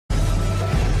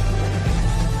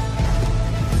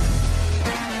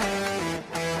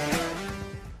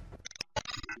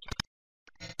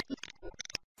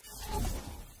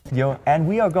And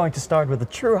we are going to start with the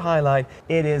true highlight.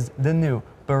 It is the new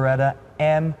Beretta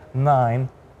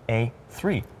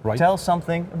M9A3. Right. Tell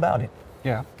something about it.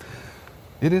 Yeah.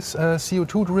 It is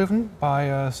CO2 driven by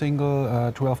a single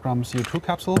 12-gram CO2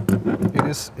 capsule. It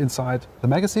is inside the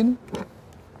magazine.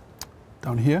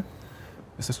 Down here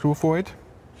is the screw for it.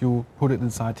 You put it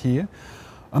inside here.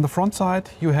 On the front side,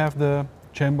 you have the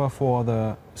chamber for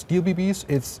the steel BBs.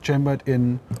 It's chambered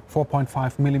in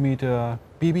 4.5 millimeter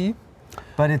BB.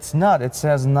 But it's not. It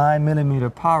says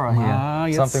 9mm para here.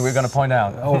 Yes. Something we're going to point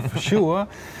out. Oh, for sure.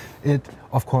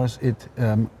 Of course,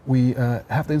 we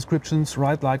have the inscriptions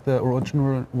right like the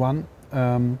original one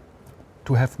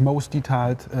to have most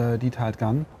detailed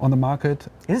gun on the market.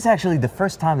 It is actually the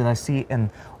first time that I see,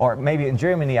 or maybe in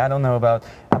Germany, I don't know about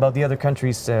the other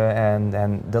countries,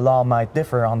 and the law might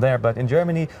differ on there, but in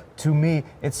Germany, to me,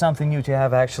 it's something new to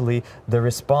have actually the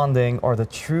responding or the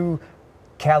true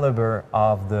caliber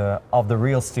of the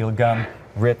real steel gun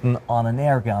written on an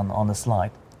air gun on the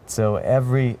slide. So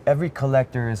every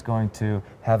collector is going to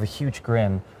have a huge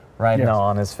grin right now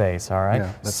on his face. All right.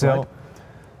 Yeah, that's right.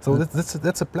 So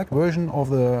that's a black version of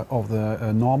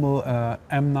the normal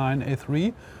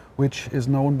M9A3, which is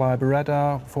known by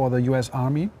Beretta for the U.S.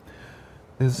 Army.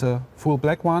 This is a full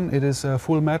black one. It is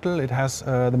full metal. It has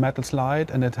the metal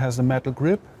slide and it has the metal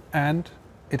grip and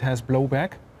it has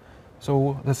blowback.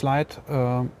 So the slide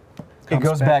it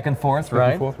goes back and forth, right?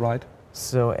 Back and forth, right.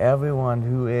 So everyone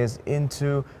who is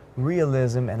into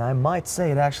realism, and I might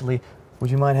say it actually, would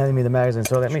you mind handing me the magazine?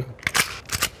 So let me,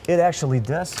 it actually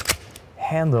does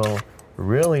handle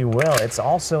really well. It's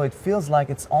also, it feels like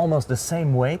it's almost the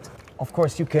same weight. Of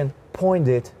course, you can point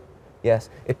it. Yes,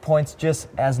 it points just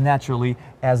as naturally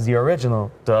as the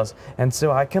original does. And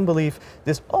so I can believe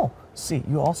this. Oh, see,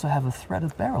 you also have a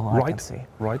threaded barrel, I can see.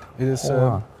 Right, it is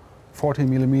 14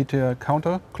 millimeter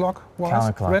counterclock.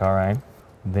 Counterclock, all right.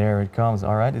 There it comes,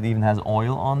 all right. It even has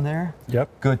oil on there. Yep.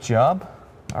 Good job.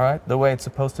 All right, the way it's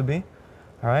supposed to be.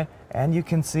 All right, and you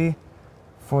can see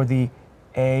for the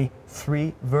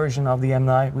A3 version of the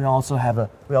M9, we also have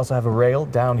a rail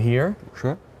down here.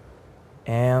 Sure.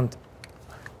 And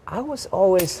I was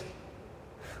always,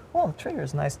 well, the trigger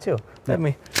is nice too. Let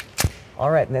me. All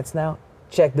right, let's now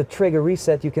check the trigger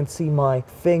reset. You can see my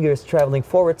fingers traveling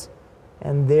forwards,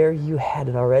 and there you had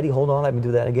it already. Hold on, let me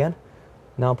do that again.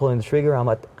 Now I'm pulling the trigger,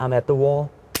 I'm at the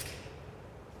wall.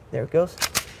 There it goes.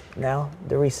 Now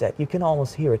the reset, you can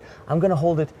almost hear it. I'm gonna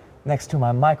hold it next to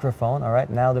my microphone, all right?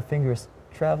 Now the finger is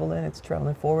traveling, it's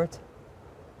traveling forward.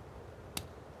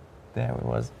 There it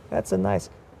was. That's a nice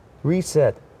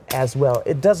reset as well.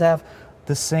 It does have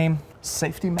the same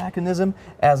safety mechanism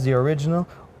as the original.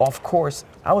 Of course,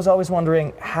 I was always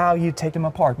wondering how you take them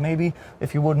apart. Maybe,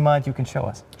 if you wouldn't mind, you can show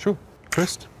us. Sure.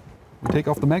 First, we take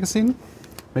off the magazine.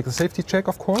 Make the safety check,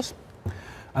 of course,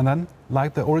 and then,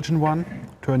 like the original one,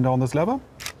 turn down this lever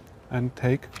and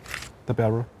take the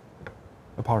barrel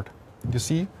apart. You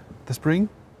see the spring,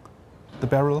 the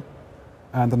barrel,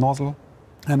 and the nozzle,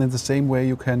 and in the same way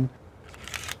you can.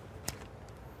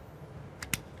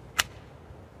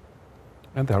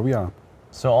 And there we are.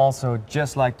 So also,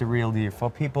 just like the real deal, for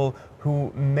people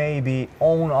who maybe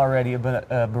own already a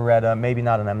Beretta, maybe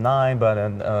not an M9, but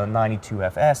a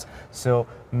 92FS. So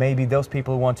maybe those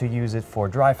people want to use it for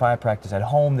dry fire practice at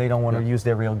home. They don't want to use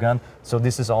their real gun. So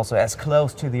this is also as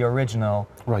close to the original,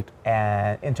 right?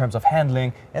 And in terms of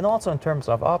handling and also in terms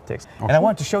of optics. Okay. And I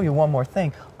want to show you one more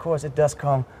thing. Of course, it does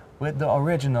come with the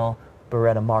original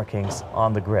Beretta markings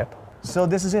on the grip. So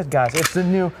this is it, guys. It's the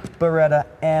new Beretta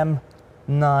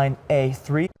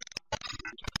M9A3.